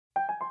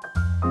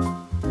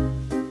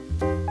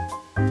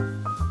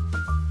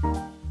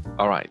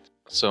All right.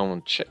 So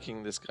I'm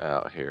checking this guy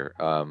out here.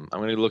 I'm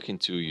going to look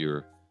into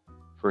your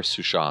first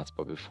two shots,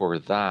 but before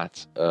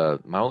that,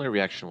 my only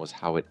reaction was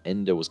how it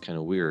ended was kind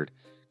of weird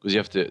because you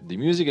have the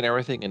music and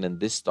everything, and then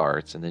this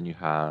starts, and then you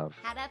have,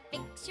 How to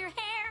fix your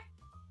hair.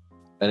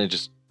 and it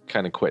just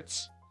kind of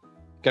quits.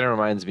 Kind of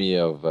reminds me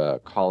of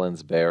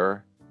Colin's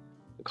Bear,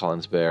 the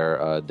Colin's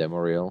Bear demo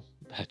reel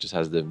that just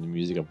has the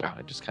music and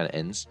it just kind of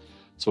ends.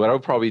 So what I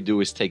would probably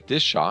do is take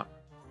this shot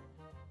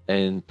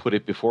and put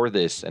it before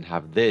this and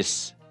have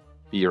this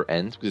be your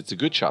end because it's a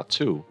good shot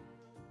too.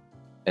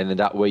 And then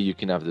that way you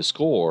can have the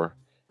score,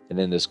 and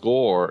then the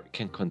score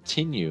can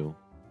continue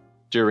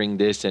during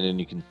this, and then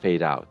you can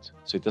fade out.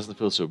 So it doesn't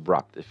feel so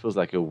abrupt. It feels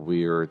like a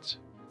weird,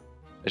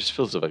 it just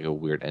feels like a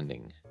weird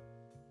ending.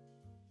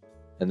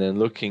 And then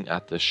looking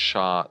at the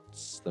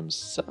shots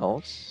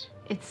themselves.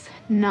 It's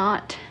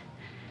not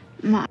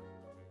my.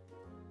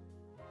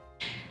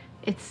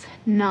 It's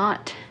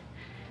not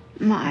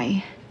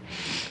my.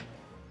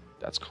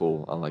 That's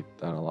cool. I like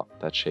that a lot,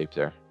 that shape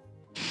there.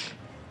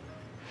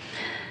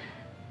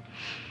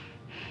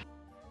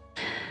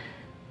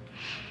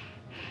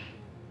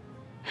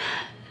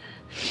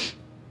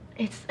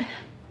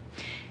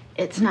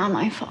 It's not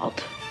my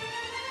fault.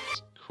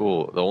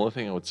 Cool. The only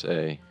thing I would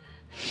say,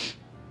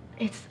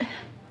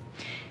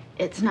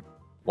 It's not.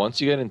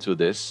 once you get into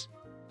this,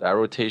 that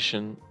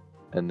rotation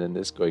and then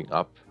this going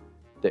up,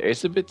 there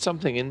is a bit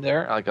something in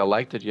there. Like I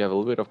like that you have a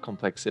little bit of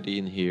complexity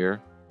in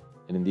here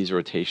and in these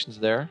rotations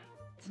there.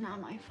 It's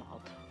not my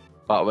fault.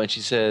 But when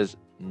she says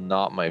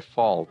not my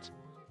fault,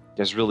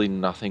 there's really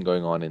nothing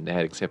going on in the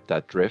head except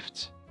that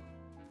drift.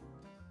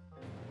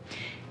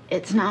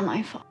 It's not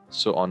my fault.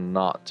 So on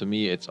not, to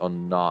me, it's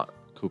on not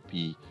could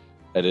be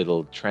a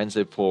little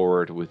translate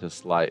forward with a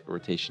slight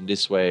rotation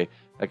this way,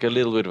 like a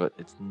little bit of a,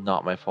 it's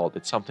not my fault.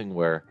 It's something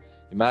where,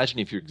 imagine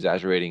if you're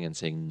exaggerating and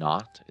saying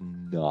not,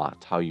 and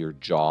not how your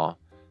jaw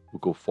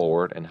would go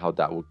forward and how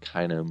that would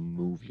kind of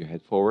move your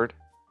head forward.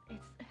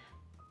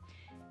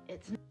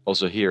 It's.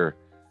 Also here,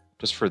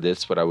 just for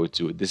this, what I would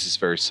do, this is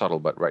very subtle,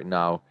 but right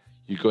now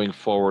you're going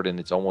forward and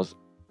it's almost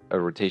a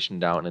rotation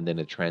down and then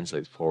it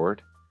translates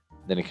forward.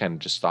 Then it kind of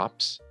just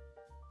stops.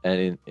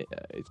 And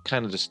it's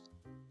kind of just,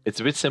 it's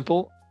a bit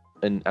simple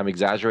and I'm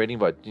exaggerating,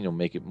 but you know,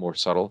 make it more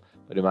subtle.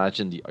 But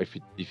imagine if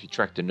you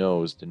track the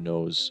nose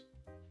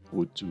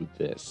would do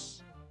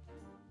this,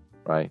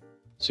 right?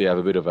 So you have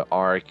a bit of an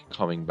arc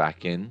coming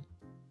back in.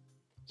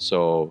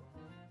 So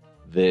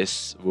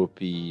this would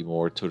be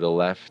more to the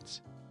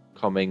left,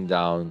 coming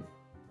down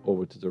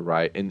over to the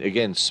right. And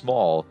again,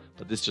 small,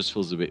 but this just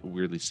feels a bit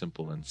weirdly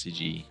simple and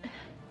CG.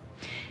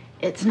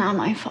 It's not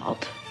my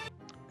fault.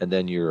 And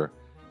then your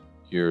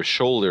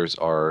shoulders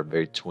are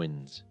very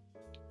twins.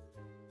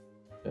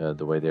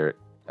 The way they're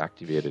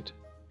activated.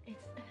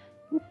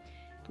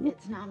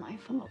 It's not my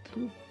fault.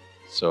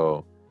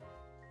 So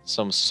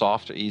some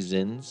softer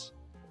ease-ins.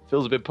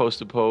 Feels a bit pose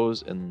to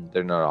pose and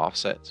they're not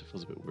offset, so it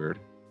feels a bit weird.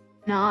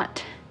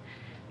 Not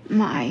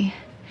my.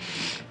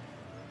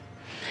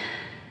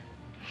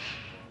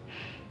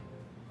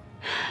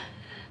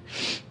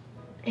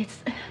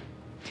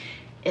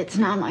 It's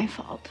not my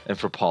fault. And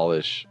for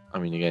polish, I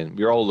mean, again,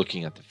 we're all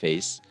looking at the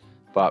face,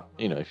 but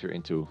you know, if you're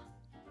into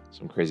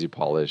some crazy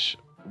polish,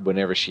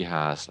 whenever she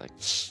has like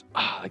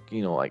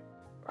you know, like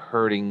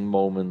hurting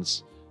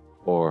moments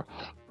or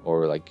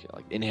like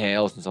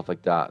inhales and stuff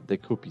like that, there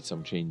could be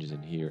some changes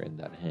in here in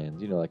that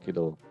hand. You know, like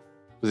it'll,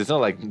 because it's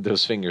not like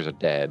those fingers are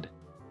dead.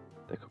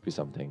 There could be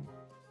something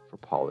for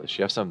polish.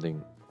 You have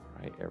something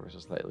right ever so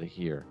slightly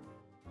here,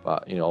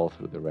 but you know, all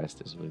through the rest,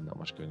 there's really not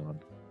much going on.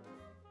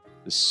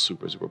 This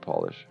super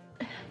polish.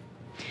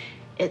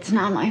 It's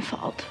not my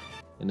fault.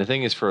 And the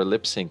thing is, for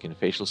lip sync and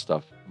facial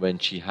stuff, when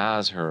she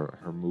has her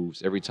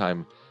moves, every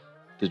time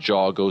the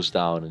jaw goes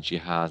down and she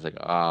has like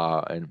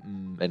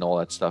and all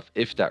that stuff,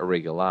 if that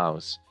rig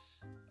allows,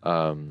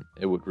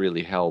 it would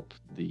really help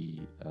the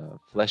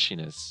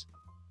fleshiness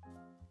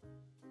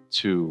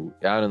to,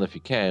 I don't know if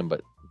you can,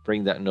 but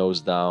bring that nose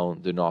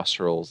down, the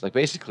nostrils. Like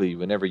basically,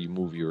 whenever you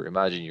move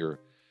imagine your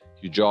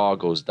jaw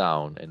goes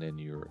down and then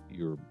your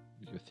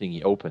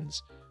thingy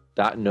opens,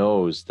 that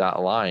nose,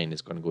 that line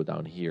is going to go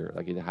down here.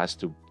 Like it has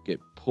to get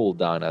pulled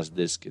down as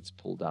this gets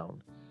pulled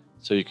down.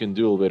 So you can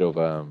do a bit of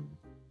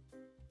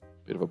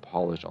a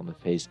polish on the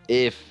face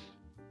if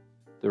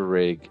the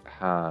rig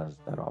has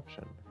that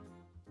option.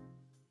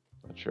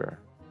 Not sure.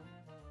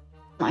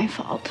 My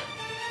fault.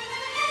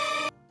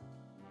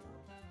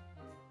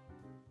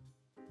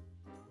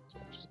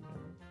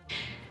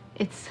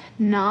 It's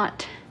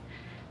not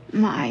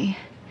my.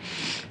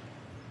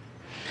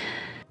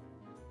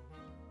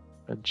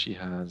 And she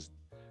has,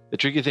 the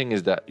tricky thing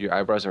is that your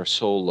eyebrows are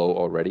so low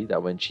already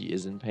that when she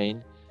is in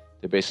pain,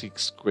 they're basically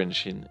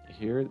scrunching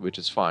here, which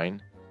is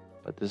fine,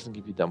 but doesn't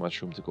give you that much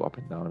room to go up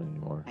and down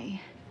anymore.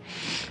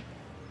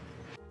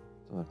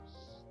 So,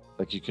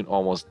 like you can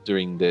almost,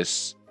 during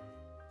this,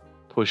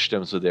 push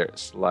them so they're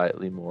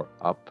slightly more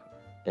up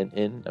and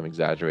in. I'm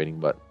exaggerating,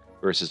 but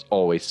versus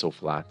always so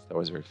flat. That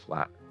was very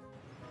flat.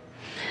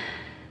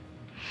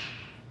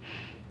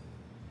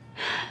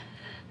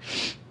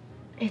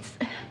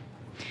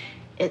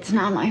 It's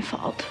not my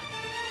fault.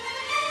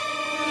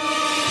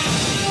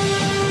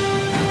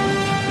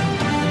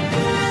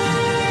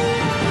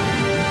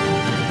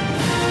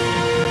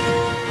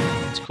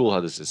 It's cool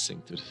how this is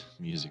synced to the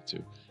music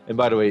too. And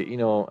by the way, you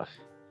know,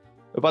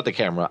 about the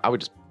camera, I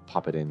would just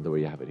pop it in the way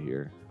you have it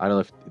here. I don't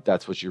know if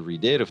that's what you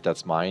redid, if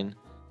that's mine.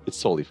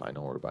 It's totally fine,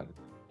 don't worry about it.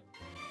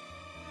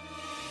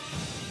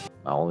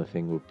 My only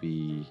thing would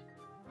be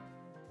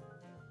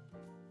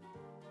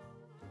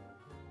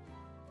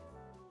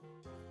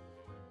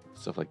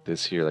stuff like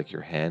this here, like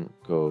your hand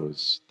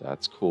goes,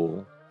 that's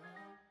cool.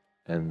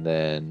 And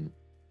then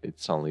it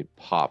suddenly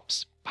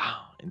pops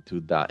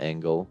into that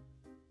angle.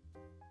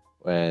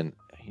 And,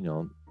 you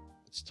know,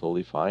 it's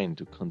totally fine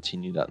to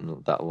continue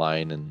that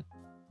line and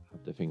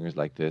have the fingers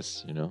like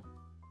this, you know.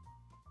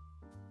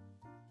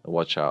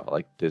 Watch out,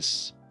 like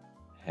this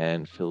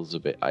hand feels a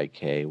bit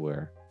IK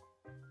where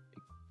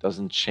it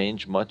doesn't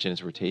change much in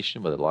its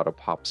rotation, but a lot of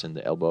pops in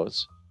the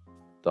elbows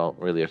don't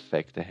really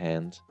affect the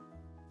hand.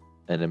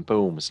 And then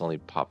boom, it suddenly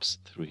pops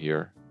through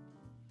here.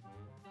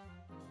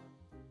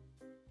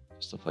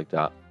 Stuff like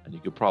that. And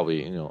you could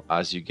probably, you know,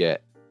 as you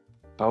get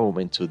boom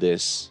into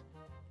this,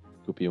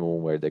 could be a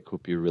moment where they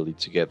could be really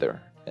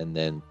together. And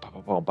then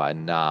by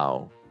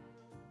now,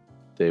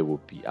 they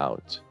would be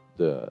out,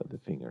 the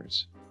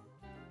fingers.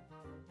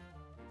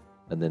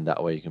 And then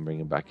that way you can bring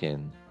them back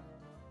in.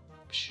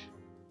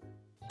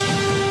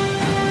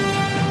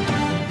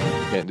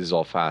 Again, this is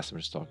all fast. I'm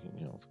just talking,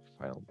 you know,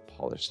 final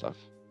polish stuff.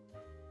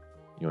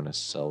 You want to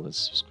sell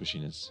this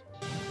squishiness.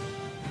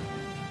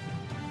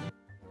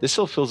 This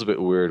still feels a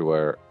bit weird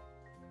where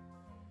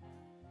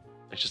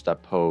it's just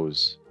that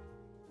pose.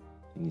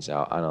 He's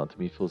out. I don't know. To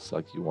me, it feels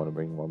like you want to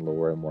bring one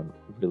lower and one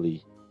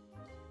really.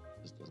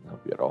 This doesn't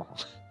help you at all.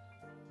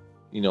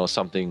 You know,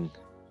 something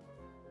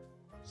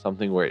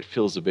where it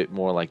feels a bit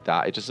more like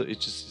that. It just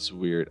is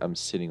weird. I'm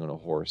sitting on a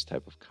horse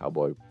type of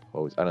cowboy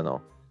pose. I don't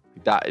know.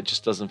 Like that, it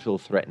just doesn't feel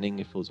threatening.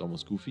 It feels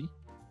almost goofy.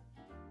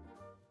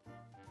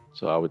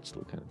 So I would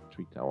still kind of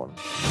tweak that one.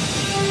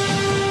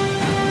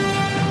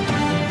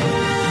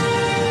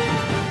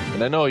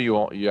 And I know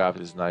you have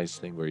this nice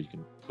thing where you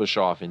can push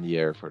off in the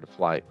air for the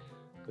flight,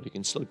 but you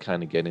can still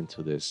kind of get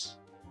into this,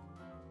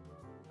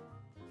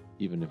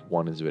 even if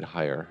one is a bit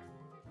higher.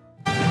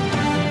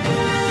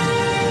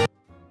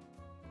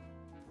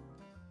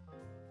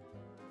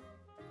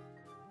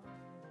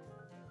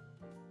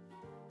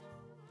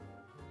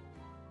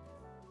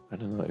 I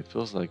don't know, it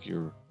feels like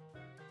your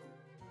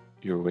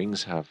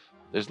wings have,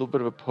 there's a little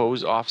bit of a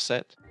pose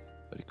offset,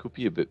 but it could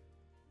be a bit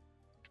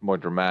more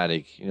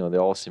dramatic. You know, they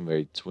all seem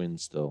very twin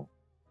still.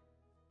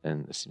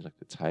 And it seems like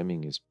the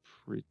timing is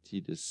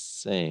pretty the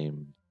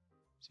same.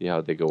 See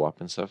how they go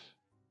up and stuff?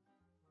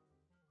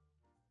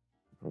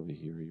 Probably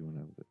here you want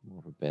to have a bit more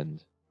of a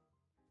bend.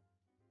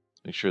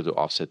 Make sure to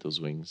offset those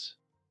wings.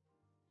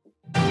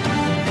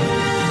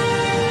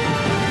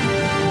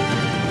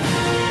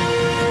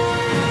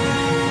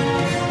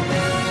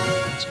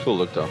 Cool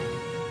look though.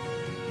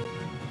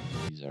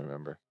 These I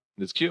remember.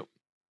 It's cute.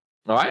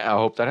 All right, I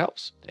hope that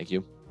helps. Thank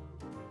you.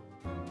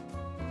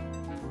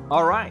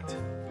 All right.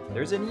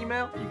 There's an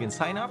email. You can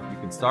sign up. You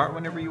can start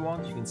whenever you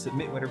want. You can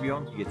submit whenever you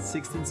want. You get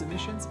 16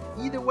 submissions.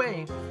 Either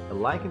way, a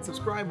like and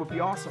subscribe would be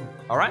awesome.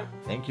 All right.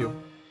 Thank you.